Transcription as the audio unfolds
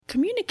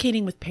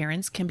Communicating with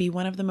parents can be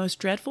one of the most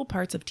dreadful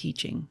parts of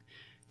teaching.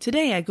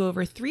 Today, I go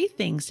over 3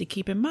 things to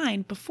keep in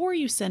mind before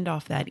you send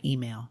off that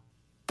email.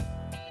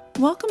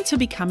 Welcome to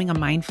Becoming a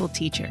Mindful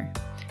Teacher.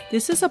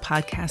 This is a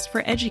podcast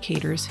for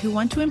educators who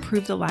want to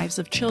improve the lives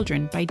of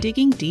children by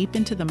digging deep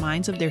into the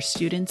minds of their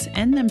students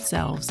and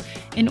themselves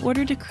in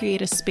order to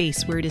create a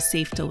space where it is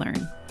safe to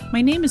learn.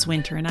 My name is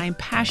Winter, and I am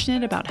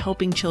passionate about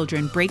helping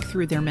children break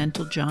through their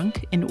mental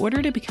junk in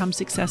order to become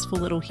successful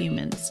little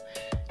humans.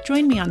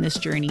 Join me on this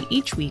journey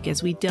each week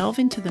as we delve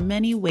into the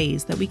many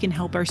ways that we can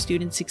help our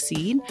students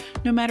succeed,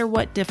 no matter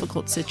what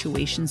difficult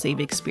situations they've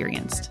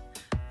experienced.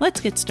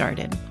 Let's get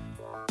started.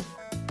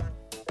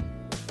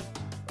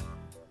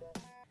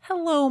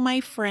 Hello, my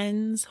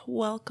friends.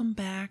 Welcome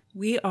back.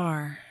 We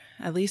are,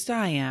 at least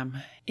I am,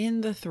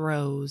 in the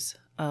throes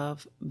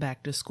of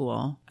back to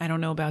school. I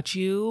don't know about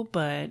you,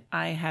 but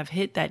I have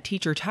hit that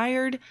teacher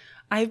tired.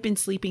 I've been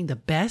sleeping the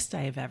best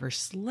I have ever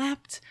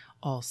slept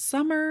all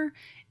summer.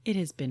 It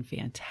has been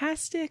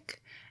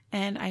fantastic.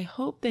 And I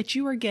hope that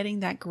you are getting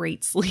that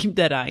great sleep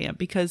that I am,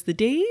 because the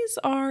days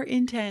are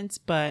intense,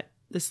 but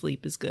the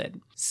sleep is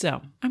good.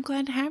 So I'm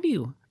glad to have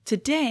you.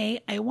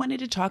 Today, I wanted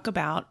to talk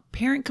about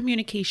parent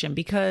communication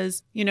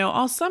because,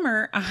 all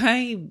summer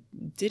I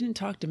didn't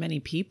talk to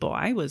many people.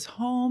 I was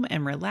home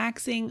and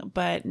relaxing,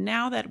 but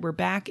now that we're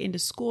back into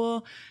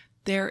school,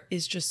 there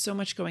is just so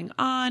much going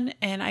on.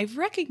 And I've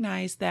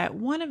recognized that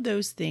one of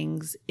those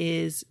things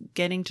is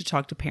getting to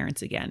talk to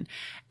parents again.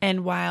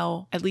 And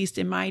while, at least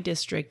in my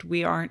district,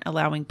 we aren't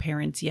allowing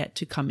parents yet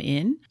to come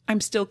in,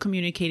 I'm still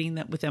communicating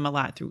with them a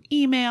lot through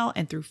email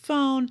and through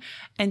phone.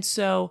 And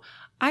so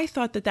I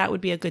thought that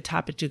would be a good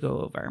topic to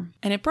go over.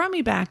 And it brought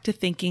me back to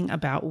thinking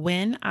about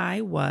when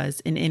I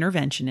was an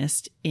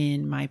interventionist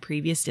in my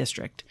previous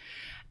district.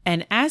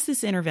 And as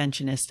this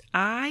interventionist,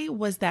 I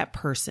was that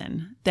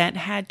person that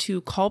had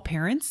to call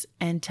parents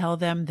and tell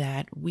them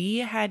that we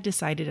had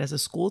decided as a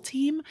school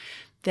team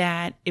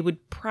that it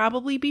would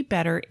probably be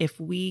better if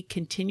we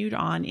continued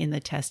on in the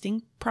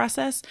testing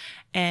process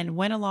and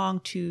went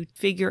along to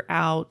figure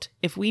out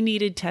if we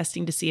needed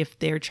testing to see if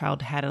their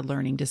child had a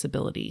learning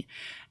disability.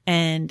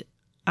 And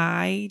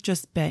I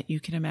just bet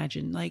you can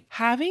imagine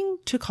having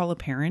to call a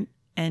parent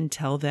and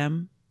tell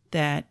them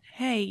that,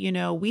 hey,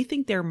 we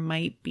think there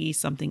might be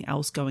something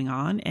else going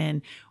on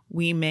and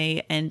we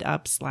may end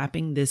up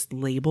slapping this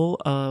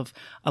label of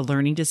a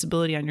learning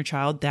disability on your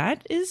child.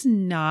 That is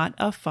not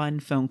a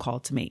fun phone call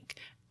to make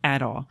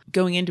at all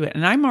going into it.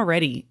 And I'm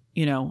already,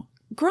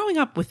 growing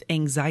up with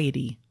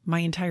anxiety my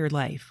entire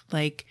life.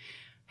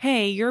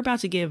 Hey, you're about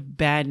to give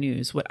bad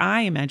news, what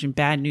I imagine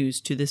bad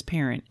news to this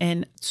parent.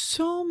 And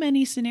so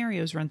many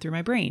scenarios run through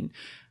my brain.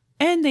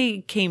 And they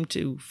came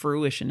to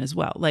fruition as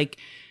well.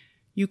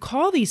 You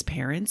call these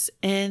parents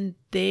and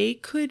they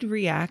could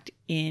react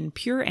in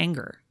pure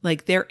anger.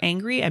 They're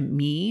angry at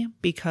me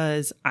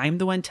because I'm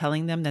the one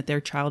telling them that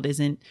their child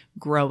isn't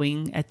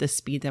growing at the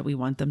speed that we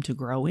want them to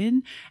grow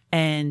in.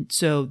 And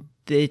so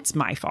it's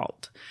my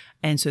fault.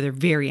 And so they're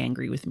very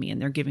angry with me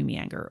and they're giving me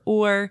anger.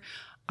 Or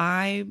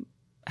I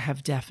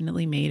have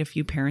definitely made a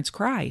few parents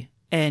cry.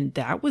 And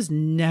that was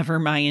never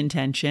my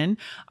intention.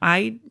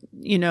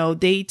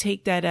 They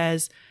take that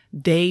as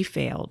they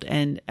failed.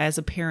 And as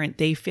a parent,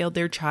 they failed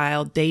their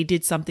child. They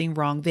did something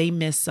wrong. They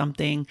missed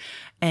something.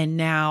 And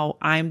now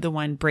I'm the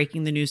one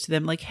breaking the news to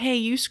them hey,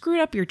 you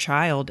screwed up your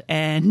child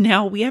and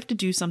now we have to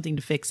do something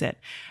to fix it.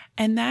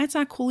 And that's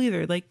not cool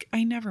either.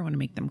 I never want to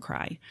make them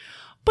cry.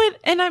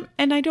 But, and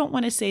I don't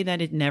want to say that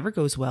it never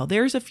goes well.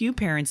 There's a few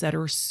parents that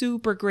are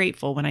super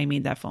grateful when I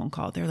made that phone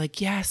call. They're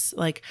yes,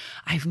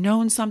 I've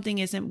known something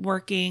isn't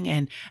working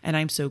and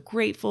I'm so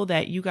grateful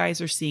that you guys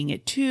are seeing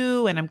it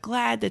too. And I'm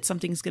glad that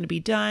something's going to be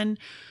done.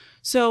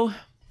 So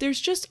there's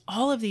just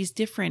all of these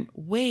different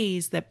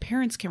ways that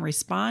parents can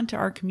respond to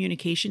our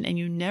communication, and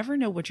you never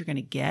know what you're going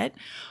to get.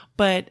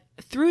 But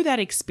through that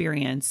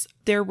experience,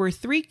 there were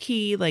 3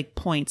 key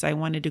points I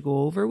wanted to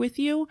go over with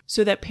you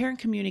so that parent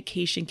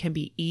communication can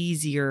be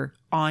easier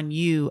on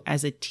you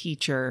as a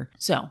teacher.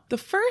 So the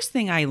first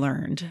thing I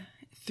learned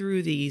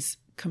through these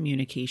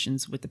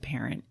communications with the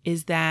parent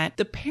is that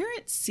the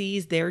parent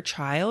sees their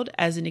child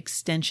as an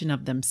extension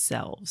of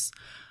themselves.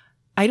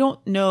 I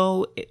don't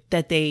know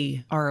that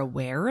they are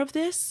aware of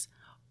this,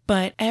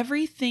 but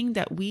everything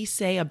that we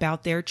say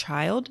about their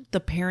child, the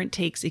parent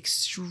takes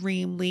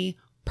extremely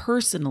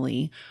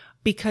personally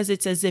because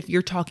it's as if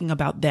you're talking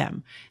about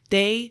them.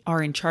 They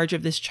are in charge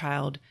of this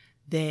child.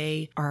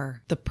 They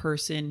are the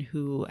person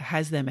who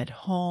has them at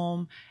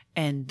home,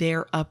 and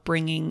their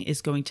upbringing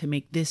is going to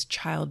make this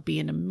child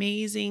be an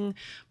amazing,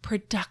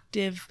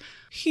 productive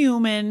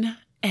human.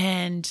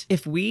 And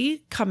if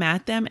we come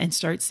at them and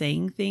start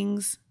saying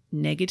things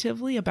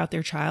negatively about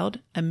their child,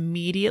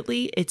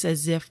 immediately it's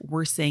as if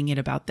we're saying it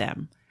about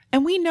them.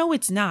 And we know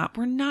it's not.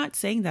 We're not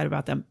saying that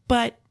about them.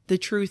 But the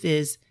truth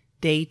is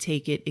they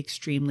take it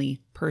extremely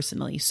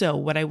personally. So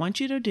what I want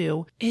you to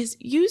do is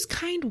use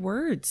kind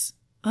words.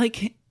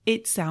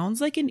 It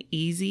sounds like an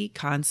easy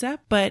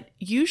concept, but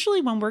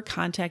usually when we're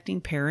contacting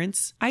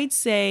parents, I'd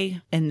say,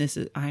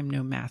 and I'm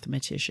no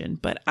mathematician,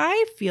 but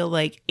I feel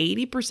like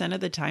 80% of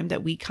the time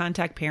that we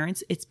contact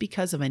parents, it's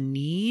because of a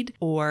need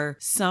or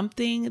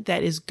something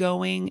that is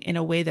going in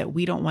a way that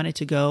we don't want it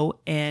to go,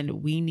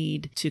 and we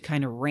need to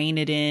kind of rein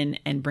it in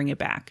and bring it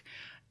back.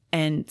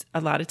 And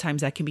a lot of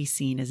times that can be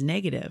seen as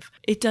negative.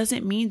 It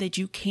doesn't mean that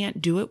you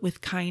can't do it with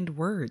kind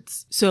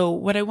words. So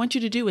what I want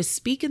you to do is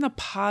speak in the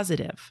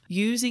positive,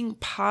 using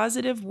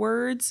positive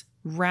words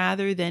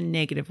rather than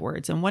negative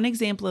words. And one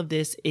example of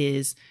this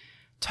is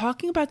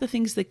talking about the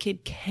things the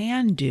kid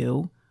can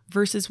do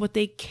versus what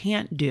they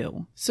can't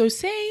do. So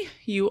say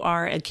you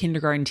are a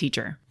kindergarten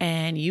teacher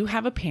and you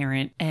have a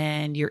parent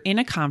and you're in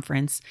a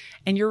conference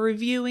and you're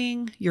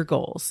reviewing your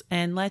goals.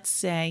 And let's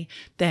say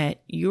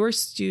that your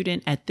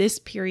student at this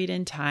period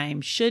in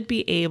time should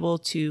be able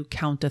to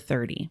count to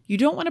 30. You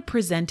don't want to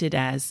present it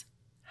as,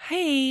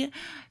 hey,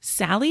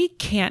 Sally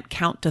can't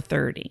count to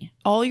 30.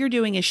 All you're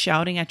doing is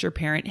shouting at your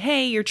parent,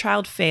 hey, your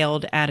child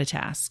failed at a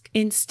task.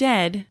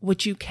 Instead,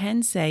 what you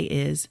can say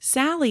is,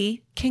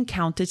 Sally can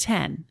count to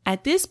 10.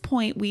 At this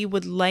point, we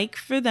would like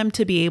for them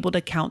to be able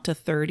to count to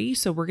 30.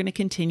 So we're going to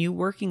continue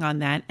working on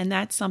that. And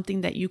that's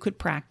something that you could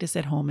practice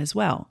at home as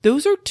well.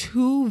 Those are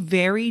two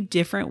very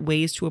different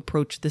ways to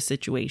approach the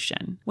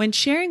situation. When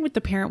sharing with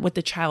the parent what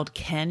the child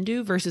can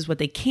do versus what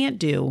they can't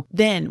do,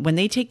 then when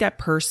they take that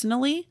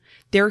personally,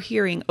 they're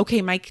hearing,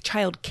 okay, my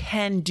child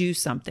can do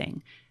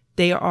something.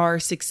 They are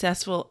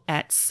successful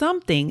at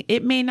something.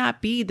 It may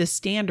not be the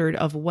standard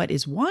of what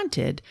is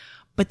wanted,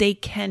 but they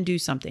can do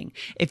something.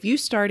 If you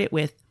start it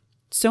with,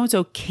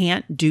 so-and-so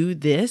can't do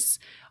this,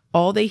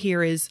 all they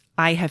hear is,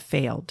 I have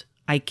failed.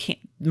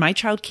 My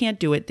child can't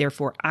do it.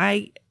 Therefore,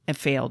 I have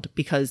failed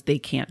because they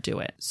can't do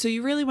it. So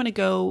you really want to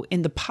go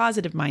in the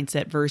positive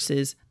mindset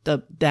versus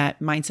that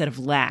mindset of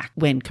lack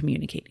when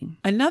communicating.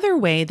 Another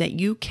way that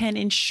you can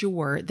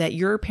ensure that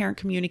your parent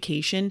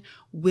communication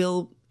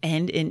will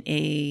end in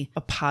a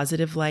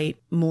positive light,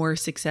 more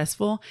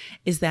successful,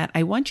 is that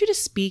I want you to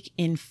speak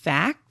in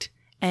fact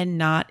and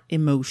not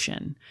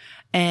emotion.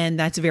 And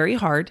that's very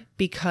hard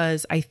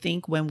because I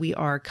think when we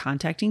are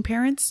contacting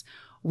parents,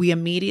 we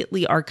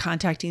immediately are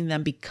contacting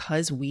them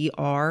because we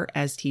are,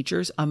 as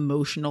teachers,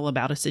 emotional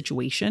about a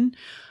situation.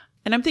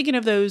 And I'm thinking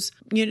of those,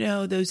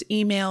 those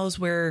emails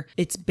where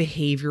it's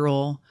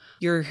behavioral.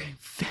 You're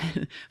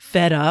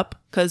fed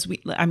up because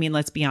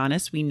let's be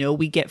honest. We know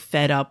we get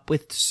fed up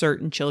with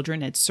certain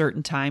children at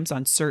certain times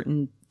on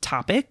certain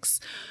topics.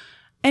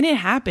 And it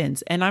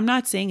happens. And I'm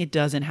not saying it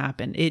doesn't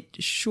happen. It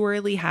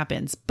surely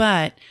happens.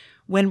 But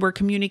when we're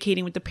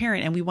communicating with the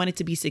parent and we want it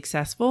to be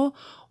successful,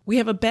 we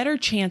have a better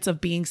chance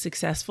of being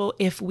successful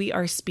if we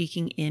are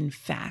speaking in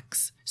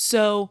facts.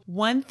 So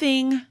one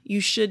thing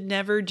you should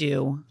never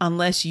do,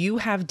 unless you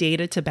have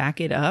data to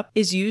back it up,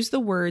 is use the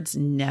words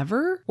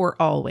never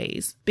or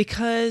always,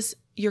 because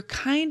you're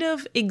kind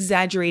of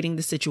exaggerating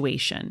the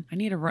situation. I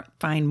need to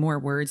find more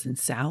words than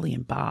Sally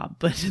and Bob,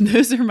 but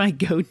those are my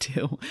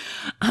go-to.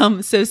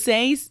 So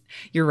say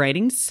you're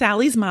writing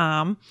Sally's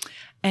mom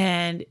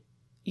and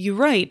you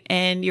write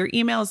and your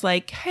email is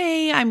like,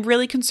 hey, I'm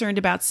really concerned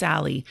about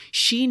Sally.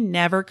 She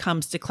never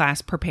comes to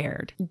class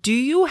prepared. Do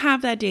you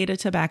have that data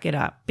to back it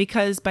up?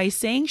 Because by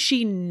saying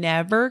she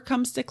never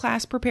comes to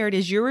class prepared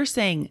is you're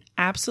saying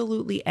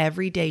absolutely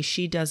every day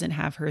she doesn't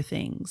have her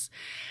things.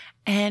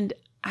 And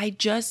I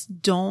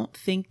just don't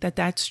think that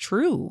that's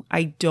true.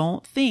 I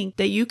don't think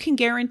that you can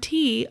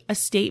guarantee a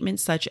statement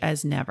such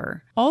as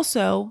never.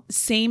 Also,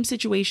 same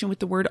situation with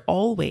the word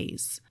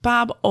always.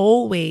 Bob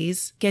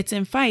always gets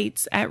in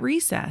fights at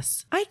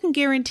recess. I can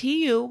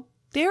guarantee you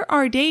there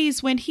are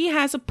days when he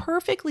has a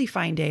perfectly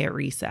fine day at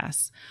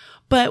recess.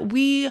 But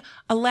we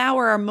allow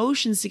our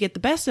emotions to get the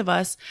best of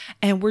us,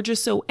 and we're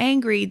just so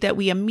angry that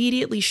we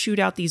immediately shoot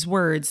out these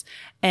words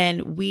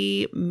and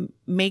we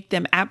make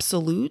them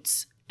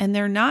absolutes. And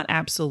they're not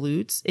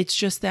absolutes. It's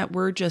just that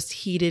we're just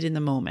heated in the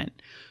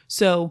moment.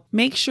 So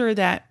make sure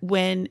that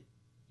when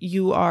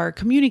you are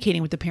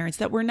communicating with the parents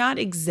that we're not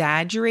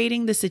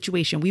exaggerating the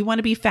situation. We want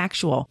to be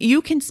factual.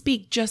 You can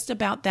speak just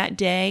about that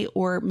day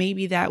or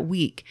maybe that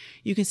week.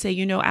 You can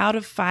say, out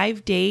of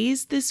 5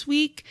 days this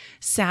week,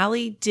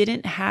 Sally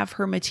didn't have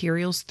her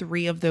materials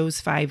 3 of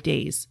those 5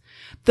 days.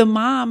 The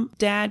mom,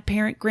 dad,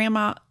 parent,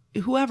 grandma,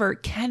 whoever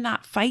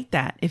cannot fight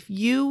that. If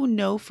you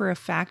know for a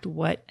fact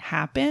what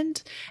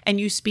happened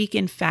and you speak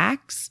in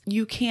facts,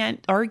 you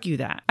can't argue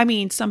that.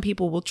 Some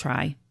people will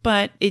try,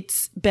 but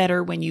it's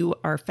better when you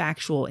are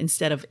factual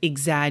instead of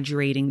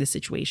exaggerating the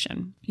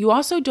situation. You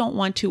also don't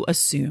want to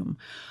assume.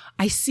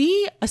 I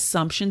see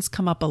assumptions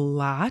come up a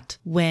lot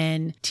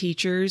when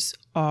teachers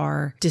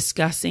are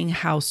discussing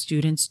how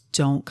students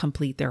don't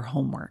complete their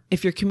homework.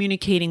 If you're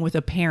communicating with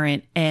a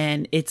parent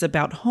and it's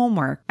about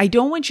homework, I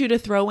don't want you to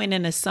throw in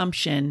an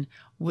assumption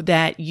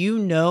that you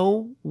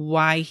know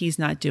why he's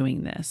not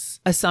doing this.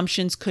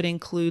 Assumptions could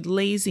include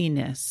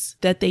laziness,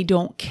 that they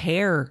don't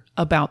care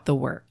about the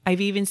work.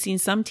 I've even seen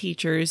some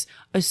teachers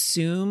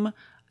assume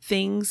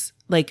things,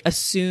 like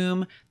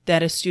assume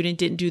that a student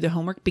didn't do the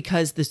homework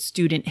because the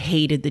student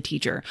hated the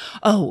teacher.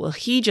 Oh, well,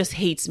 he just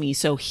hates me,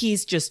 so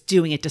he's just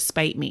doing it to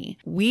spite me.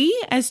 We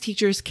as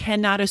teachers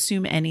cannot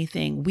assume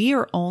anything. We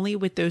are only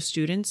with those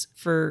students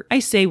I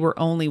say we're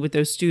only with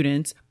those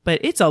students, but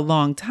it's a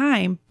long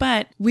time,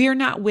 but we are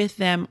not with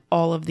them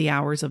all of the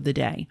hours of the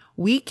day.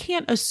 We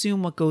can't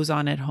assume what goes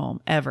on at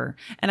home ever.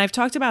 And I've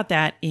talked about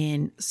that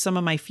in some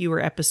of my fewer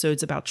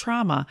episodes about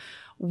trauma.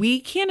 We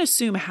can't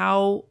assume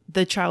how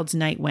the child's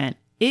night went.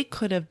 It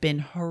could have been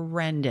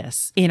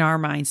horrendous in our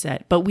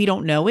mindset, but we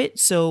don't know it.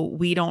 So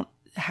we don't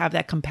have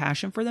that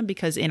compassion for them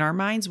because in our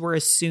minds, we're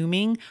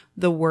assuming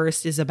the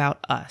worst is about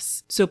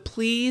us. So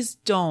please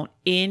don't,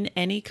 in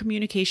any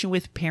communication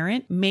with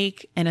parent,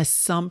 make an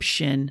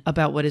assumption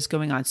about what is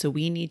going on. So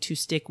we need to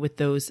stick with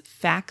those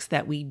facts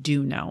that we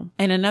do know.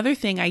 And another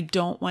thing I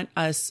don't want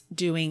us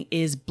doing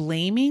is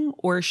blaming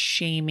or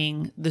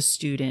shaming the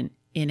student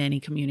in any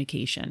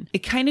communication.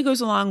 It kind of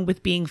goes along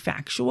with being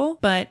factual,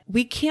 but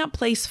we can't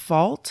place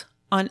fault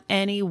on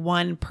any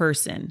one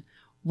person.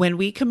 When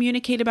we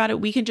communicate about it,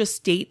 we can just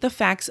state the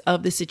facts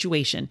of the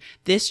situation.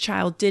 This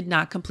child did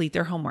not complete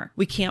their homework.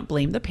 We can't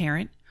blame the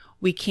parent.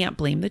 We can't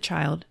blame the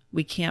child.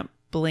 We can't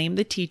blame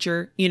the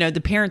teacher.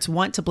 The parents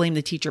want to blame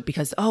the teacher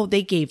because, oh,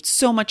 they gave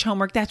so much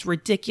homework. That's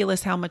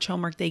ridiculous how much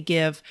homework they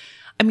give.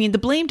 I mean, the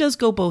blame does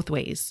go both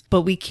ways,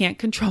 but we can't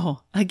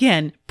control.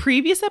 Again,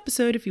 previous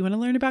episode, if you want to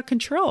learn about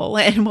control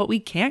and what we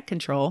can't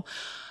control,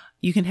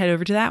 you can head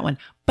over to that one.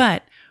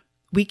 But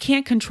we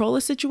can't control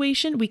a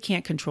situation. We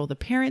can't control the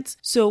parents.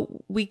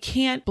 So we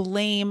can't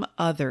blame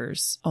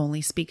others,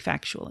 only speak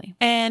factually.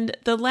 And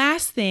the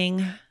last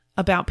thing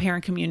about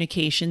parent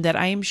communication that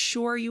I am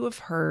sure you have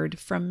heard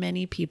from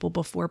many people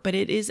before, but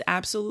it is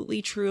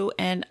absolutely true.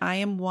 And I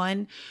am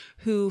one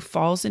who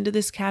falls into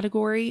this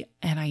category,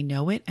 and I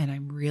know it, and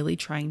I'm really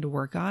trying to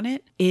work on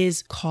it,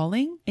 is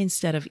calling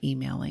instead of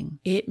emailing.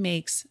 It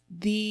makes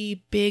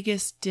the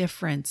biggest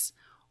difference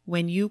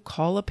when you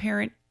call a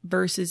parent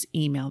versus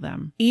email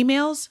them.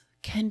 Emails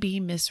can be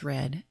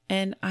misread.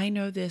 And I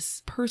know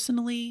this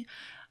personally.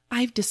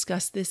 I've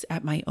discussed this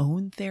at my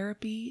own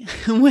therapy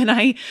when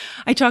I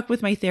talk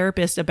with my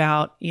therapist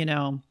about,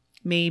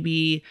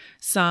 maybe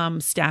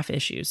some staff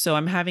issues. So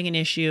I'm having an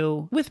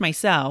issue with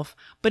myself,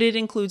 but it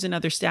includes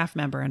another staff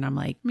member. And I'm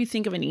like, let me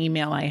think of an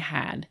email I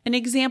had. An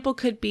example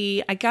could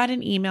be, I got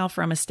an email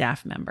from a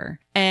staff member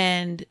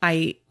and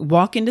I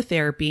walk into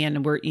therapy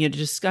and we're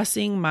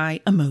discussing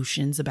my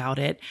emotions about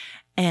it.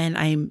 And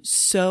I'm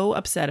so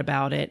upset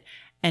about it.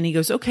 And he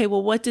goes, okay,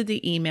 well, what did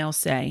the email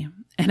say?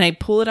 And I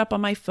pull it up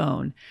on my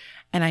phone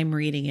and I'm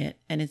reading it.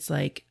 And it's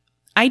like,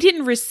 I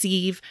didn't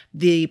receive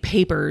the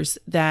papers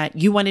that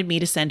you wanted me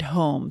to send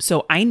home.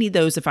 So I need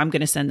those if I'm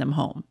going to send them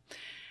home.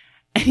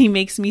 And he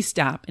makes me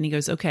stop and he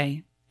goes,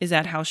 okay, is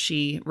that how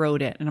she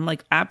wrote it? And I'm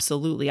like,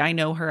 absolutely. I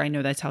know her. I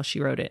know that's how she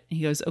wrote it. And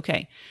he goes,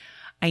 okay,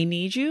 I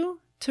need you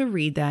to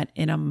read that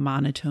in a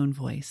monotone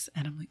voice.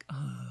 And I'm like,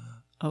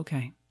 oh,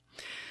 okay.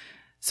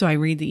 So I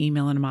read the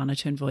email in a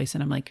monotone voice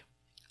and I'm like,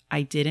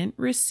 I didn't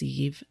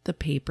receive the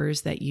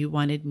papers that you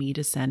wanted me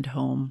to send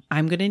home.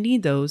 I'm going to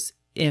need those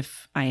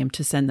if I am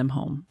to send them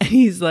home. And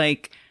he's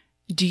like,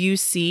 do you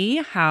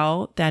see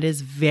how that is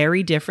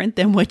very different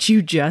than what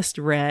you just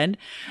read?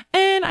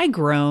 And I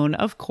groan,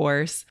 of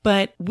course.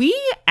 But we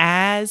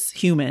as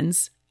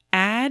humans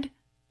add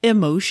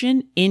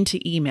emotion into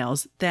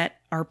emails that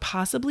are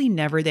possibly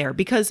never there,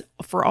 because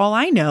for all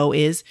I know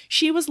is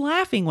she was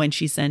laughing when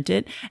she sent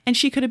it, and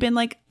she could have been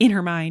like, in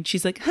her mind,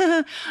 she's like,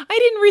 I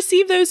didn't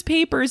receive those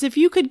papers. If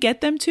you could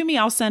get them to me,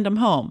 I'll send them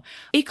home.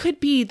 It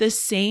could be the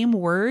same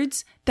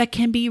words that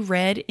can be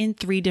read in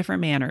 3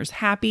 different manners: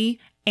 happy,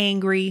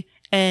 angry,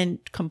 and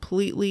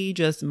completely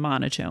just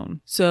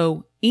monotone.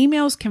 So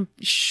emails can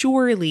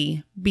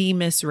surely be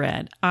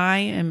misread. I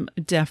am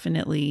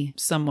definitely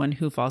someone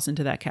who falls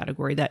into that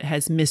category that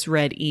has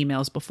misread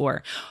emails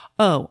before.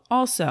 Oh,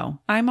 also,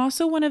 I'm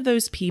also one of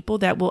those people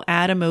that will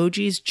add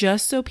emojis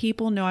just so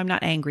people know I'm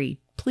not angry.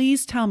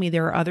 Please tell me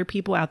there are other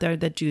people out there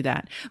that do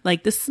that,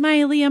 like the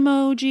smiley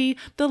emoji,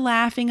 the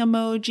laughing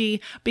emoji,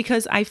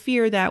 because I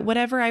fear that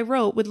whatever I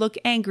wrote would look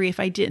angry if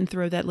I didn't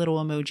throw that little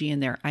emoji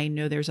in there. I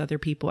know there's other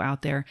people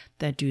out there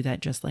that do that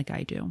just like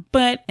I do.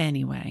 But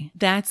anyway,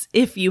 that's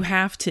if you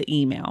have to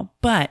email.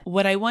 But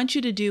what I want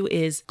you to do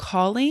is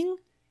calling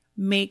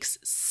makes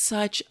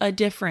such a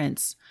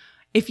difference.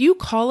 If you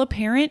call a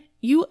parent,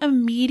 you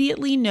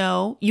immediately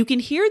know, you can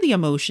hear the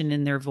emotion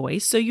in their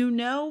voice. So you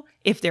know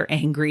if they're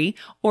angry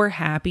or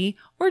happy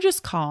or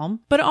just calm.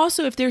 But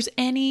also if there's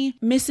any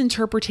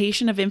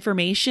misinterpretation of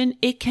information,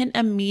 it can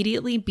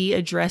immediately be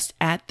addressed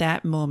at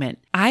that moment.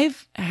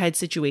 I've had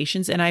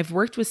situations and I've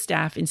worked with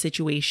staff in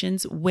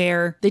situations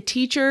where the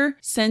teacher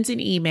sends an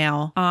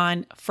email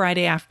on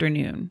Friday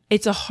afternoon.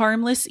 It's a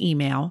harmless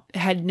email,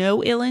 had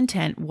no ill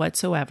intent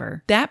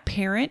whatsoever. That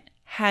parent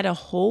had a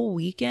whole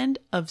weekend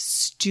of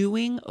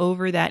stewing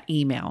over that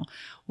email,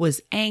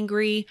 was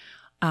angry,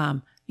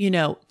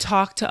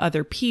 talk to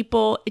other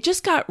people. It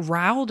just got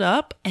riled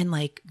up and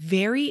like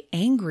very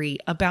angry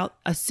about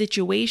a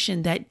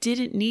situation that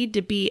didn't need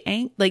to be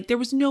like there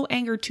was no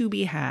anger to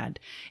be had.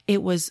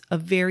 It was a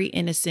very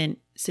innocent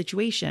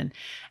situation.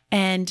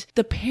 And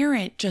the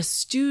parent just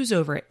stews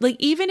over it. Like,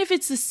 even if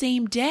it's the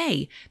same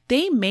day,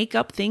 they make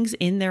up things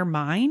in their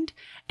mind.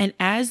 And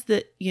as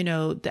the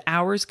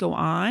hours go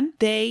on,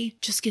 they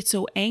just get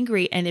so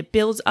angry and it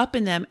builds up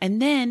in them. And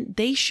then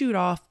they shoot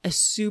off a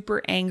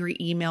super angry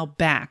email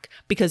back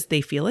because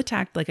they feel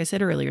attacked. Like I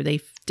said earlier,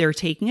 they're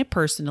taking it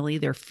personally.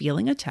 They're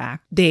feeling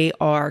attacked. They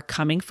are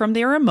coming from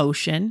their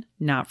emotion,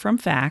 not from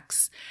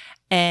facts.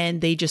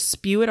 And they just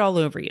spew it all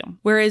over you.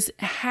 Whereas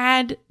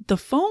had the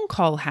phone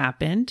call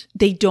happened,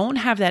 they don't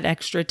have that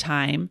extra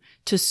time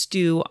to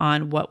stew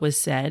on what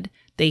was said.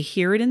 They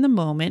hear it in the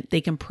moment.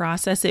 They can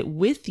process it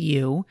with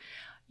you.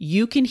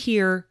 You can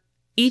hear,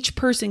 each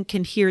person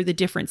can hear the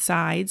different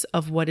sides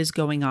of what is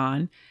going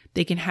on.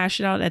 They can hash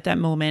it out at that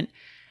moment.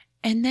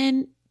 And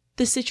then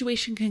the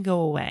situation can go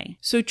away.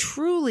 So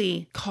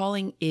truly,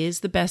 calling is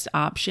the best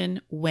option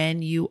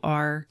when you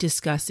are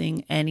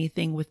discussing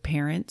anything with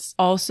parents.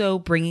 Also,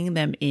 bringing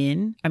them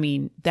in. I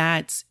mean,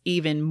 that's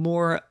even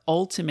more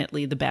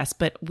ultimately the best.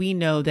 But we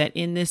know that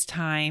in this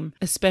time,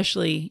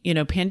 especially,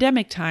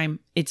 pandemic time,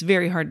 it's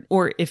very hard,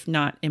 or if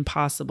not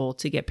impossible,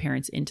 to get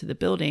parents into the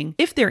building.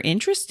 If they're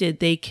interested,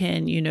 they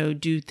can,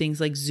 do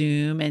things like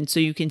Zoom. And so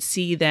you can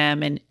see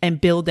them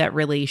and build that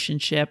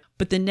relationship.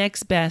 But the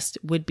next best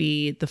would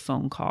be the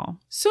phone call.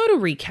 So to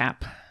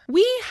recap,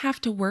 we have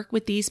to work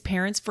with these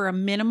parents for a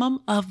minimum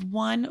of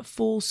 1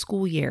 full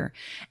school year.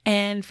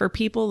 And for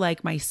people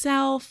like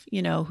myself,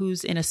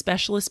 who's in a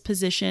specialist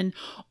position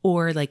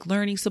or like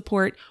learning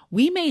support,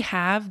 we may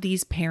have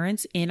these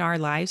parents in our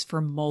lives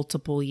for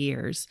multiple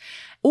years.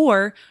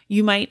 Or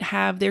you might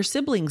have their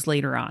siblings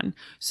later on.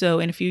 So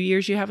in a few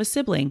years, you have a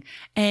sibling.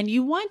 And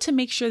you want to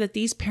make sure that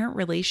these parent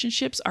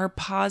relationships are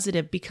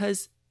positive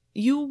because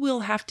you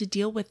will have to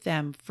deal with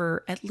them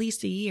for at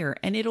least a year,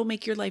 and it'll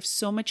make your life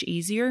so much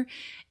easier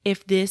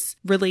if this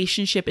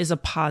relationship is a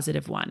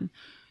positive one.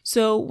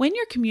 So when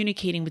you're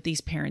communicating with these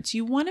parents,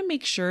 you want to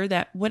make sure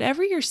that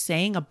whatever you're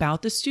saying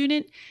about the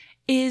student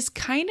is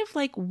kind of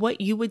like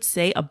what you would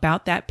say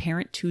about that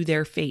parent to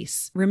their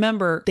face.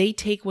 Remember, they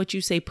take what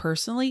you say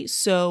personally,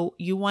 so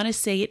you want to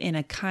say it in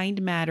a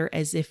kind manner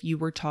as if you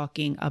were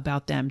talking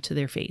about them to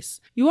their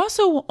face. You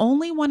also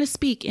only want to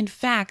speak in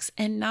facts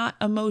and not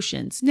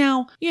emotions.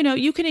 Now,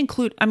 you can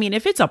include,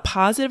 if it's a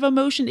positive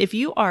emotion, if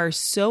you are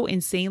so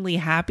insanely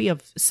happy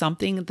of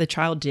something the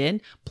child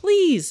did,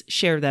 please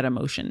share that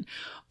emotion.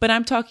 But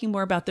I'm talking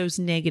more about those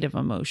negative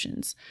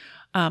emotions.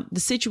 The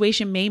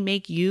situation may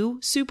make you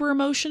super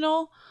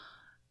emotional,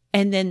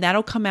 and then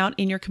that'll come out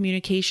in your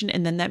communication,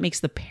 and then that makes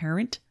the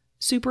parent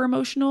super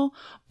emotional.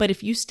 But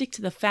if you stick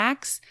to the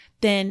facts,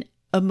 then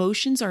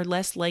emotions are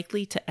less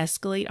likely to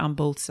escalate on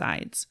both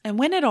sides. And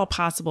when at all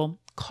possible,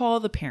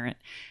 call the parent.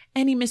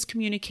 Any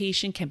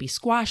miscommunication can be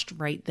squashed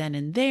right then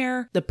and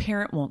there. The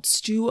parent won't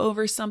stew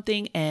over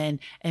something and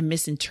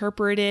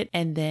misinterpret it,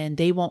 and then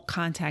they won't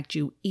contact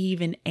you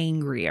even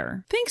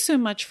angrier. Thanks so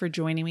much for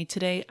joining me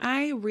today.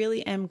 I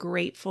really am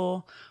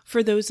grateful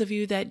for those of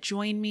you that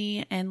join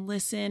me and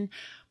listen.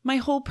 My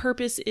whole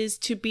purpose is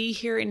to be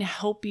here and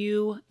help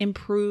you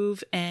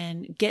improve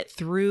and get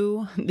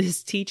through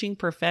this teaching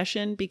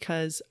profession,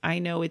 because I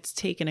know it's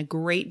taken a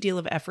great deal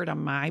of effort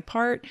on my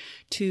part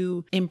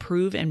to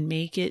improve and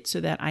make it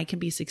so that I can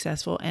be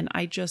successful. And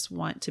I just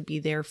want to be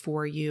there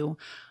for you.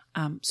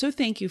 So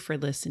thank you for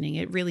listening.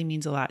 It really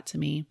means a lot to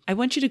me. I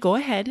want you to go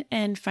ahead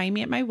and find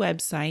me at my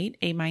website,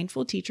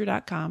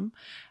 amindfulteacher.com,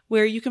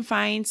 where you can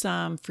find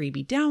some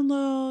freebie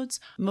downloads,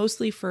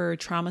 mostly for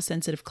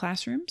trauma-sensitive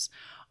classrooms.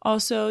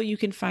 Also, you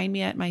can find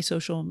me at my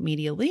social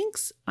media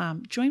links.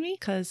 Join me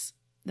because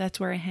that's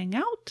where I hang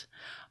out.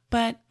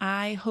 But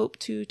I hope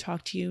to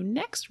talk to you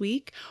next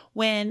week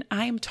when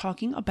I am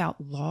talking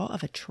about law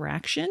of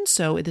attraction.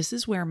 So this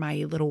is where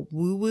my little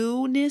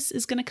woo-woo-ness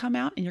is going to come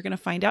out, and you're going to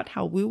find out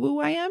how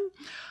woo-woo I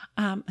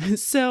am.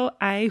 So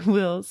I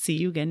will see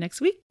you again next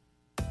week.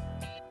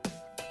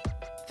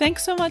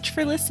 Thanks so much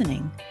for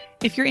listening.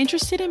 If you're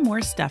interested in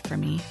more stuff from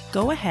me,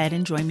 go ahead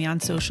and join me on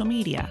social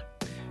media.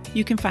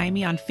 You can find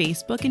me on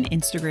Facebook and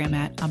Instagram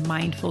at A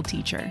Mindful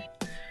Teacher.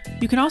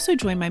 You can also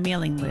join my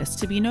mailing list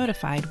to be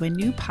notified when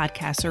new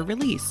podcasts are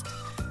released.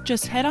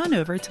 Just head on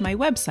over to my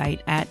website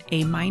at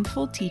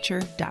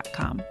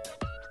amindfulteacher.com.